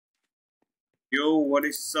Yo, what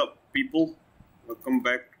is up, people? Welcome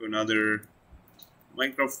back to another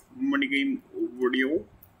Minecraft Minigame video.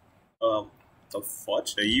 The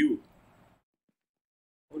fudge are you?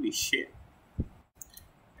 Holy shit.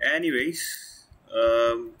 Anyways,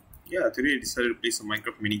 yeah, today I decided to play some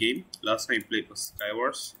Minecraft minigame. Last time I played was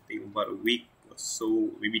Skywars, I think about a week or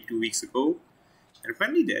so, maybe 2 weeks ago. And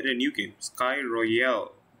apparently they added a new game, Sky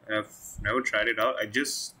Royale. I've never tried it out. I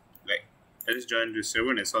just joined the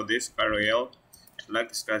server and I saw this Sky Royale. I like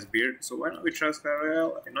this guy's beard, so why not we try Sky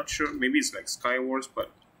Royale? I'm not sure. Maybe it's like Sky Wars,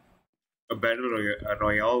 but a a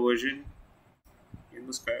Royale version. You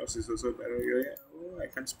know, Sky Wars is also a battle royale. Oh, I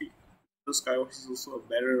can't speak. The Sky Wars is also a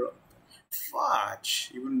battle.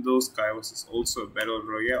 Fudge! Even though Sky Wars is also a battle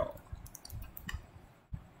royale.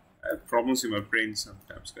 I have problems with my brain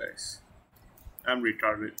sometimes, guys. I'm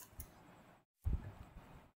retarded.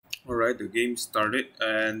 Alright, the game started,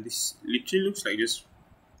 and this literally looks like just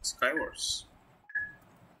Sky Wars.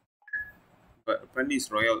 But apparently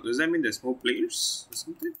it's Royale. Does that mean there's more players or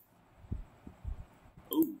something?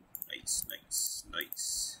 Oh, nice, nice,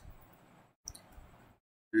 nice.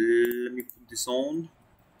 Let me put this on.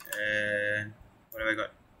 And what have I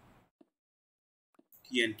got?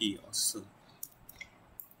 TNT, awesome.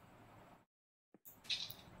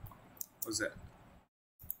 What's that?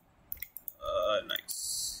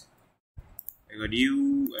 Nice. I got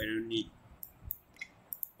you. I don't need.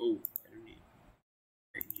 Oh, I don't need.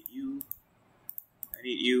 I need you. I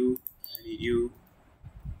need you. I need you.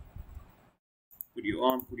 Put you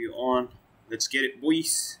on. Put you on. Let's get it,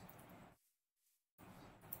 boys.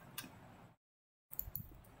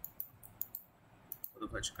 What the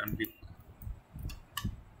fuck? Can't be.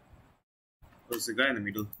 There's the guy in the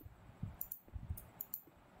middle.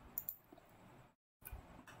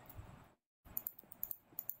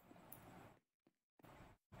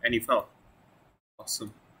 And he fell.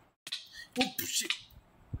 Awesome. Oh shit!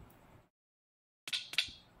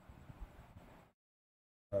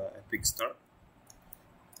 Epic start.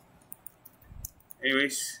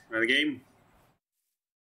 Anyways, another game.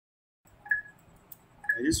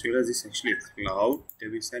 I just realized this is actually a cloud that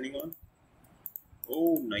we're standing on.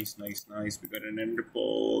 Oh, nice, nice, nice. We got an ender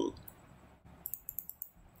pearl.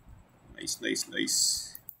 Nice, nice,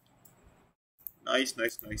 nice. Nice,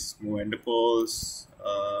 nice, nice. More ender pearls.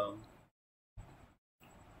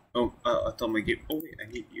 I thought my game. Oh, wait,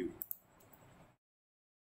 I need you.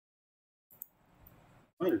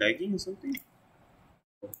 Am I lagging or something?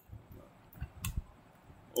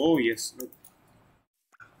 Oh, yes. No.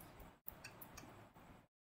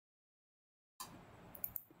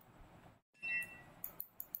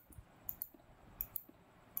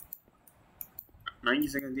 "90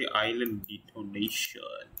 seconds the island detonation."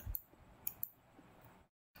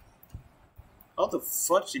 How the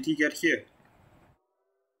fudge did he get here?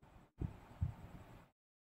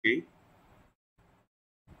 Okay.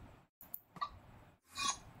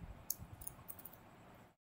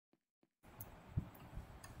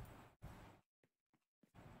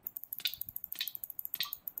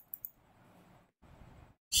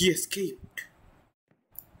 He escaped.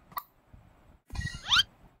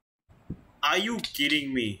 Are you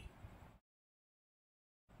kidding me?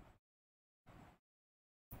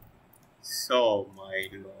 So, my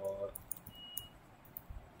lord.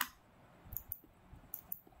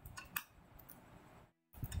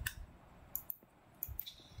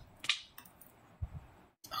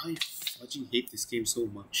 I fucking hate this game so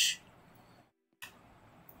much.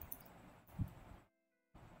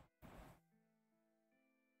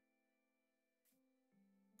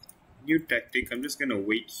 New tactic. I'm just gonna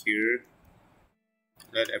wait here.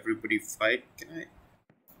 Let everybody fight. Can I?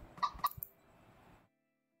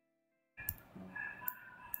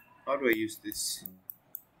 How do I use this?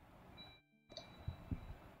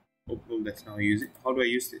 Oh, well, let's now use it. How do I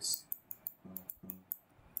use this?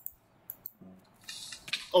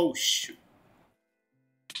 Oh, shoot.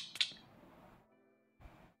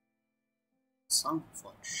 Some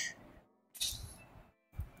fudge.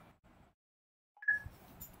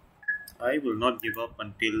 I will not give up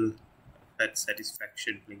until I've had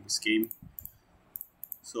satisfaction playing this game.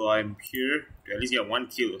 So I'm here to at least get one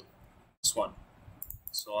kill. Just one.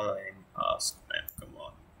 That's all I'm asked, man. Come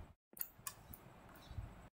on.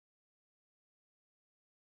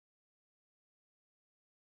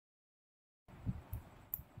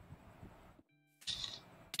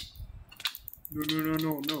 No, no, no,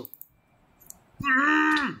 no, no.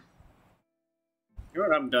 You know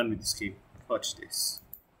what? I'm done with this game. Watch this.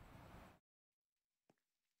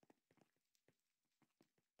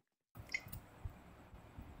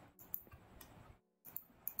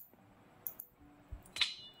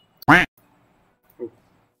 Oh.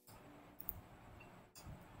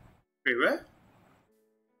 Wait, where?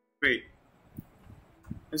 Wait.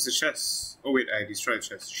 Where's the chest? Oh wait, I destroyed the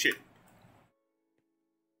chest. Shit.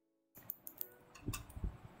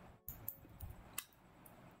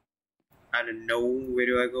 I don't know. Where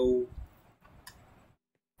do I go?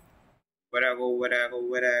 Where I go? Where I go?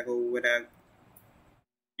 Where I go? Where I go?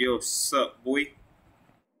 Yo, sup, boy?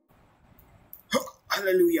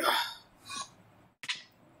 Hallelujah.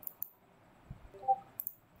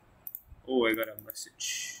 Oh, I got a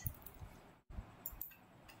message.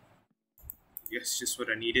 Yes, just what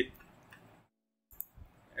I needed.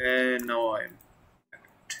 And now I'm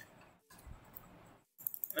out.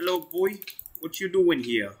 Hello, boy. What you doing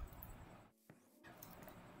here?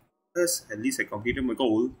 Yes, at least I completed my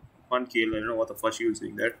goal. One kill. I don't know what the fuck you was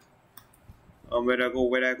doing there. Where I go?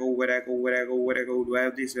 Where I go? Where I go? Where I go? Where I go? Do I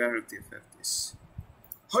have this? Do I have this? I have this.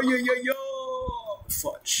 Hi-ya-ya-ya!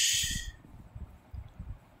 Fudge.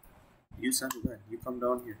 You son of a gun. You come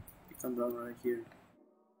down here. You come down right here.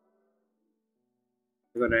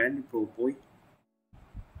 I got an enemy pro, boy.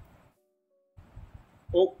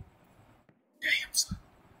 Oh. Damn, son.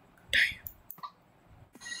 Damn.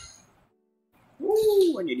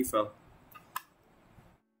 Ooh, I nearly fell.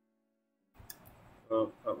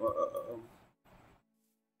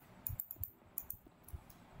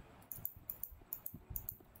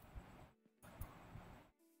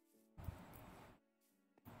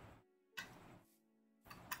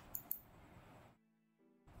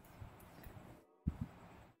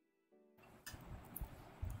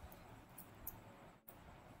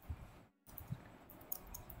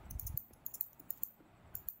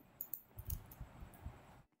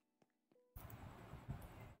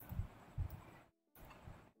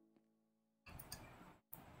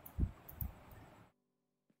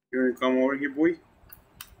 You wanna come over here, boy?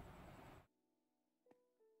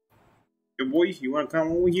 Your boy, you wanna come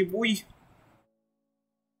over here, boy?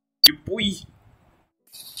 Your boy.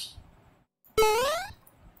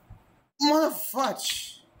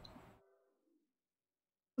 Motherfudge!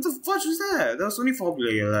 What the fudge was that? That was only for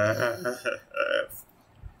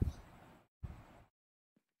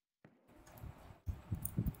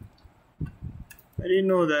I didn't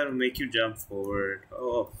know that would make you jump forward.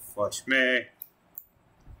 Oh, fudge, man.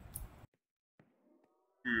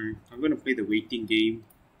 I'm gonna play the waiting game.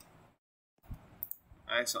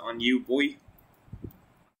 Eyes on you, boy.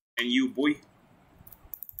 And you, boy.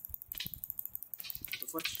 What the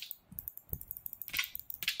fudge?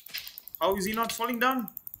 How is he not falling down?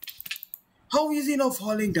 How is he not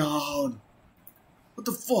falling down? What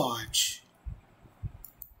the fudge?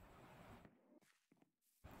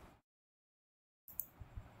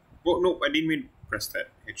 Oh, no, I didn't mean to press that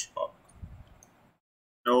hedgehog.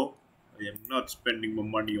 No, I am not spending my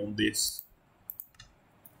money on this.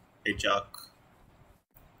 Hedgehog.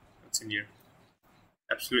 What's in here?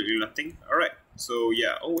 Absolutely nothing. Alright, so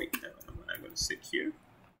yeah. Oh, wait, no, I'm gonna sit here.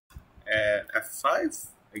 F5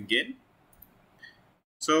 again.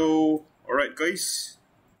 So, alright, guys.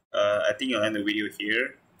 I think I'll end the video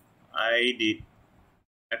here. I did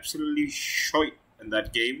absolutely shite in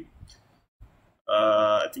that game.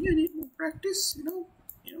 I think I need more practice.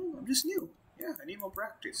 I'm just new. Yeah, I need more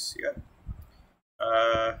practice. Yeah.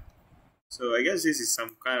 So I guess this is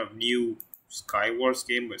some kind of new Sky Wars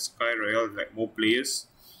game, but Sky Royale is like more players.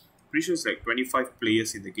 Pretty sure it's like 25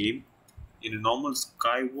 players in the game. In a normal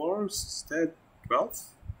Sky Wars, is that 12?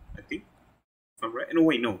 I think. If I'm right. No,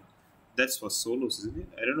 wait, no. That's for solos, isn't it?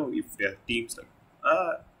 I don't know if there are teams like.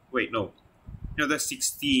 Wait, no. No, that's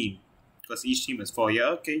 16. Because each team has 4. Yeah,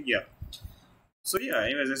 okay, yeah. So yeah,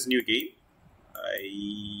 anyways, that's a new game.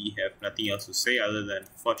 I have nothing else to say other than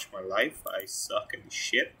fudge my life. I suck at this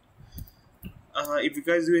shit. If you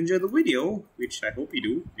guys do enjoy the video, which I hope you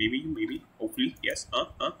do, maybe, hopefully, yes,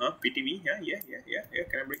 pity me, yeah,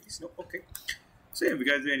 can I break this? No, okay. So yeah, if you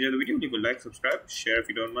guys do enjoy the video, leave a like, subscribe, share if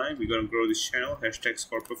you don't mind. We're gonna grow this channel, hashtag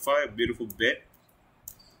Scorpify, a beautiful bit.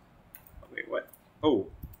 Oh, wait, what? Oh,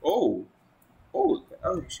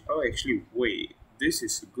 actually, wait, this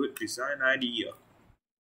is a good design idea.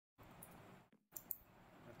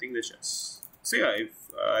 I think that's just. So yeah,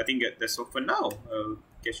 I think that's all for now. I'll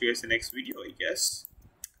catch you guys in the next video, I guess.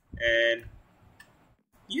 And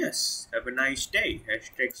yes, have a nice day.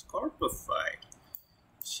 Hashtag Scorpify.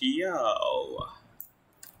 Ciao.